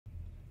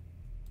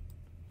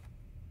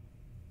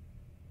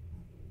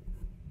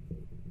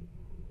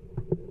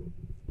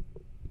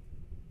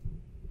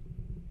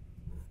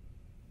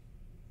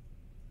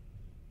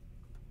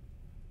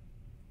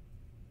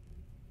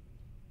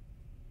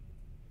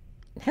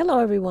Hello,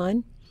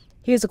 everyone.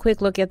 Here's a quick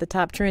look at the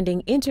top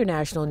trending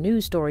international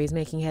news stories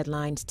making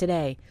headlines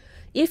today.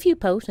 If you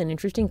post an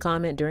interesting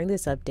comment during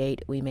this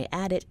update, we may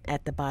add it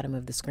at the bottom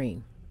of the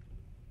screen.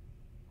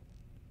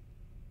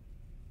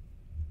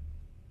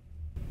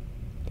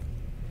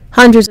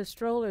 Hundreds of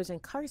strollers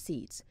and car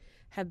seats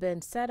have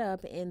been set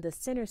up in the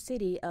center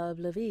city of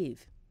Lviv.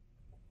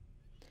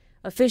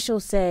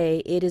 Officials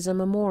say it is a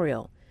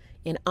memorial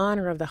in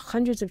honor of the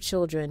hundreds of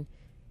children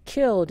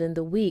killed in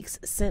the weeks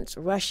since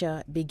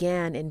Russia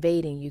began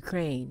invading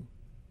Ukraine.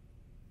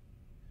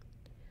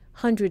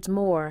 Hundreds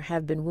more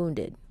have been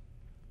wounded.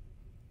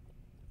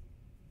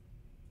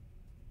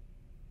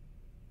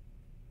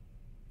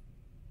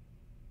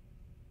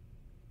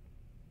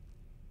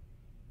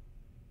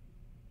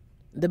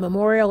 The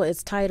memorial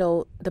is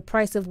titled "The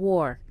Price of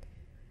War,"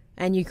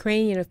 and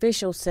Ukrainian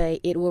officials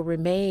say it will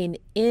remain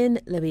in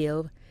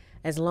Lviv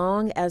as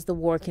long as the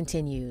war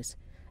continues,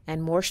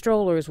 and more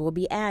strollers will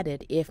be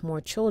added if more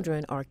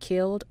children are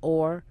killed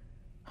or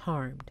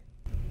harmed.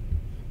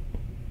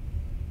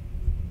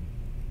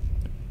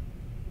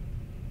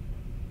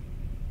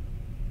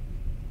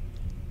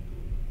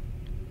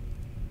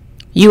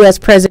 U.S.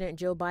 President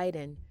Joe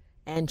Biden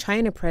and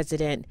China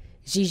President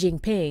Xi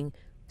Jinping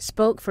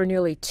spoke for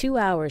nearly 2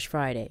 hours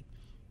Friday,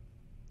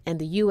 and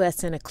the U.S.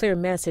 sent a clear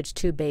message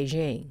to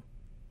Beijing.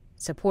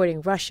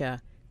 Supporting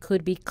Russia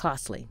could be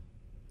costly.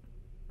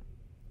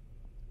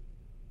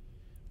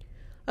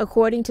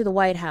 According to the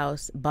White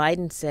House,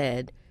 Biden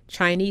said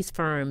Chinese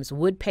firms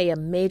would pay a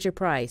major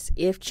price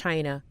if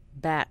China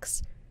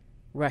backs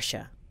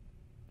Russia.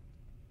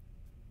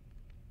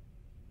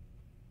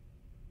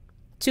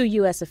 Two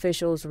U.S.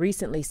 officials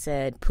recently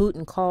said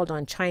Putin called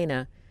on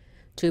China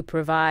to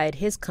provide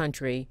his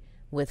country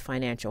with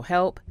financial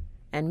help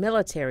and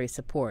military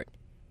support,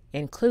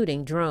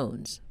 including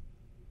drones.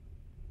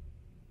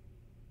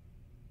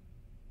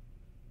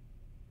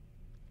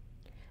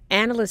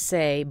 Analysts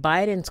say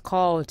Biden's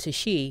call to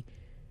Xi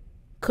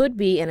could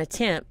be an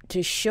attempt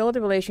to show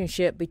the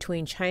relationship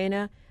between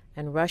China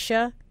and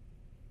Russia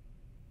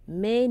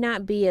may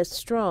not be as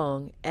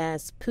strong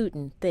as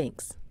Putin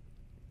thinks.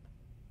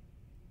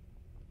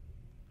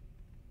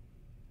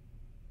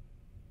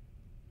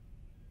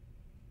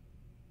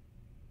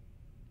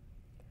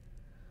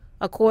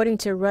 According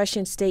to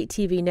Russian state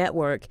TV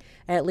network,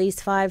 at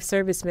least 5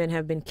 servicemen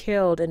have been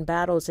killed in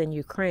battles in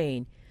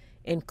Ukraine,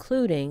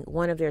 including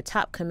one of their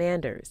top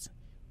commanders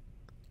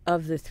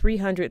of the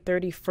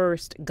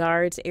 331st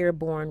Guards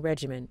Airborne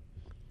Regiment.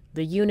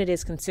 The unit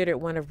is considered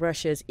one of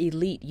Russia's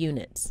elite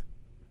units.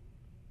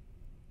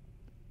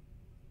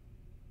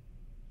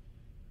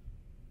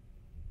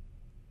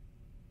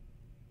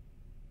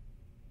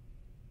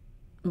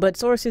 But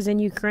sources in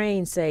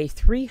Ukraine say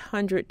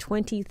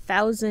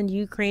 320,000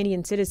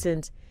 Ukrainian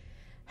citizens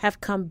have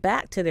come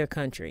back to their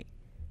country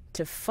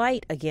to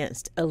fight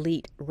against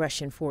elite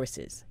Russian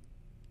forces.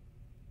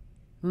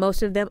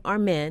 Most of them are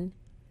men,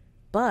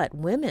 but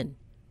women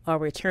are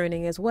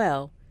returning as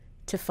well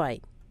to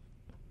fight.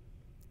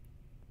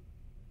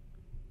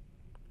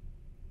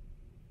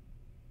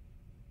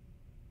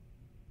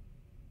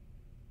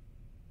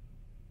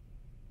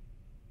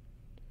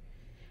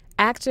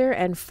 Actor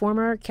and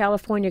former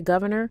California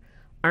Governor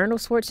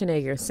Arnold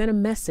Schwarzenegger sent a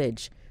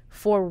message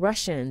for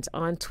Russians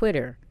on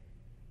Twitter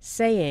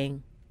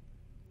saying,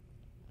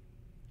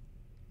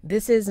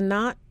 "This is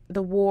not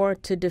the war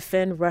to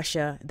defend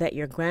Russia that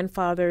your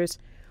grandfathers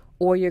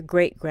or your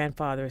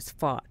great-grandfathers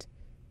fought.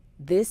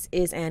 This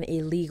is an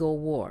illegal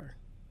war."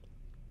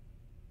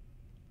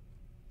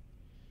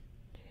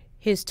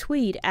 His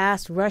tweet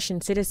asked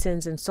Russian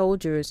citizens and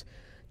soldiers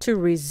to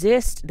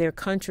resist their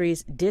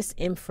country's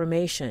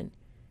disinformation,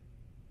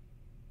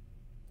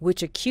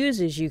 which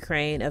accuses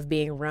Ukraine of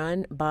being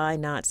run by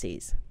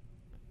Nazis.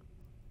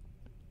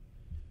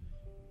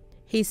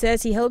 He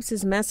says he hopes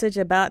his message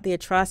about the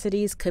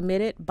atrocities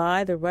committed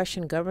by the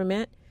Russian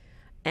government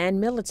and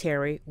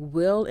military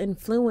will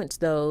influence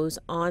those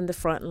on the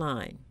front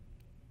line.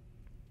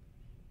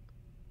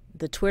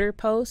 The Twitter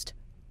post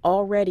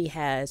already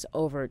has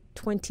over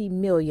 20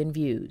 million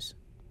views.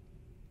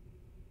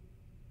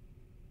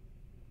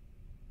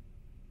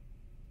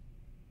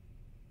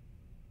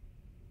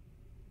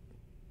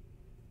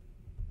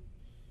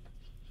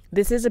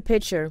 This is a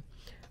picture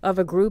of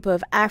a group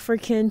of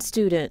African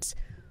students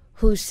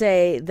who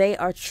say they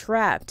are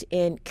trapped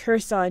in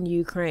Kherson,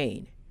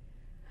 Ukraine,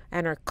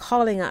 and are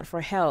calling out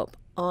for help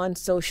on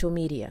social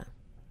media.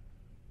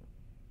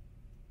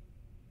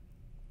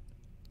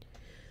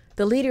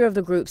 The leader of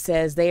the group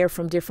says they are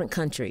from different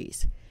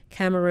countries: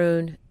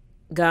 Cameroon,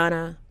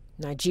 Ghana,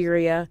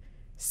 Nigeria,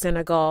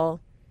 Senegal.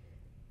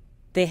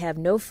 They have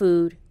no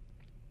food.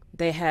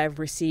 They have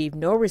received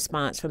no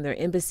response from their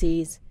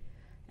embassies,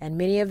 and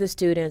many of the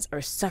students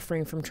are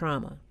suffering from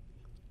trauma.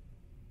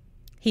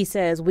 He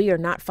says, "We are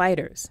not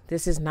fighters.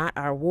 This is not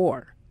our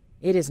war.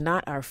 It is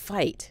not our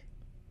fight."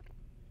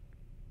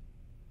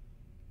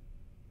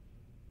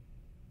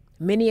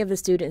 Many of the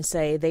students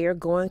say they are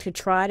going to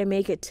try to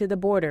make it to the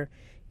border,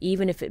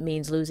 even if it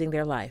means losing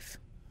their life.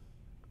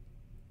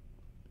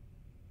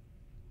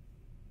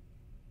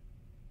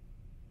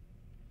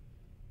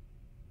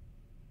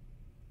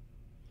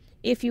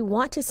 If you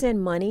want to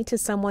send money to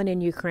someone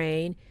in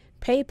Ukraine,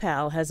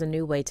 PayPal has a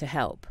new way to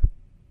help.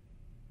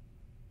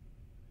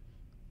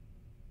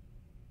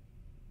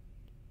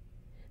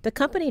 The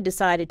company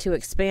decided to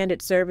expand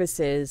its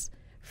services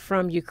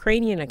from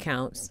Ukrainian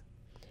accounts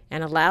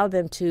and allow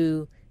them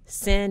to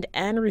send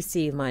and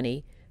receive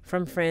money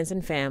from friends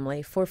and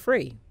family for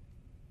free.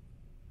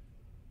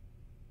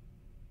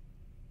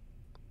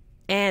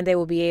 And they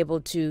will be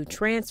able to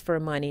transfer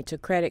money to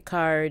credit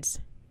cards,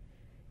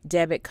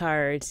 debit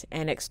cards,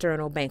 and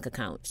external bank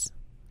accounts.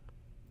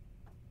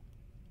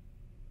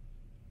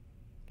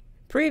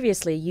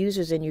 Previously,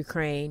 users in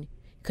Ukraine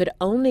could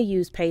only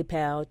use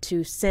PayPal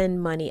to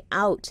send money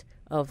out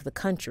of the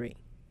country.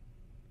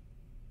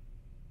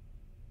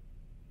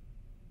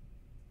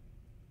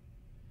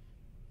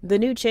 The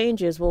new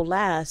changes will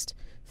last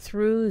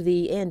through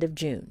the end of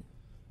June.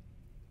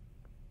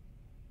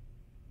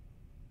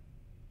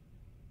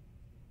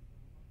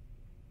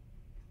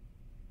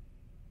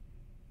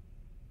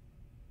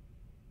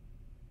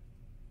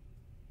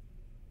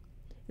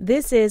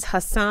 This is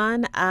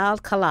Hassan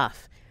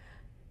Al-Khalaf.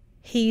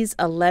 He's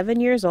 11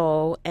 years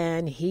old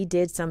and he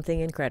did something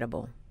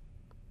incredible.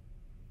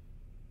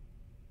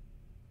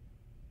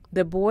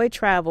 The boy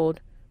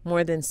traveled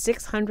more than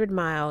 600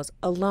 miles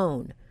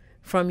alone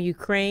from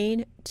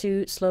Ukraine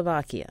to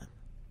Slovakia.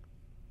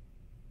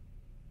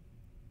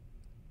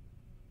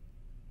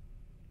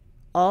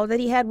 All that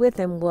he had with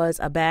him was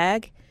a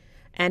bag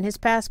and his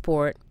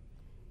passport,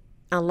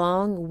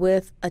 along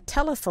with a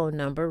telephone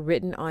number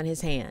written on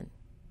his hand.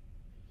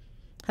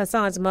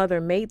 Hassan's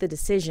mother made the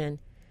decision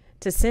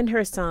to send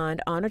her son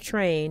on a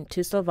train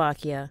to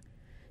Slovakia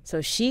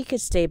so she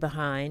could stay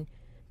behind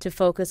to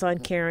focus on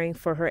caring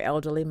for her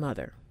elderly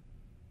mother.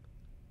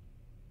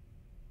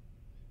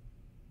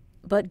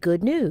 But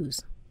good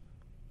news.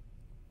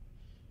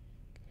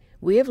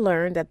 We have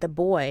learned that the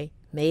boy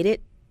made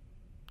it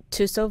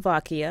to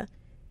Slovakia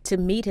to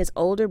meet his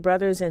older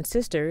brothers and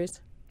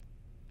sisters,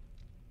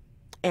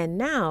 and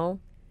now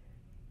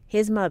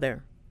his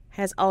mother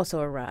has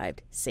also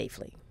arrived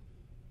safely.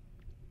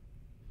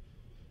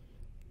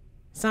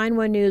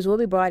 Sign1News will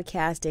be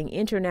broadcasting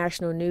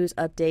international news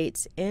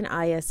updates in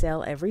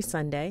ISL every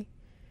Sunday.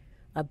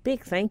 A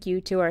big thank you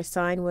to our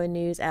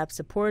Sign1News app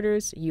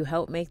supporters. You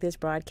help make this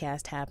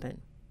broadcast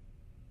happen.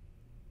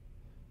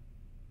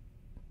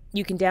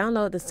 You can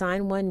download the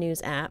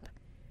Sign1News app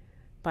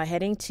by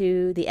heading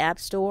to the App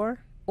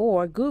Store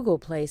or Google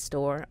Play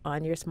Store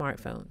on your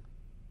smartphone.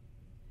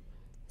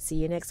 See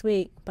you next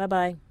week.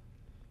 Bye-bye.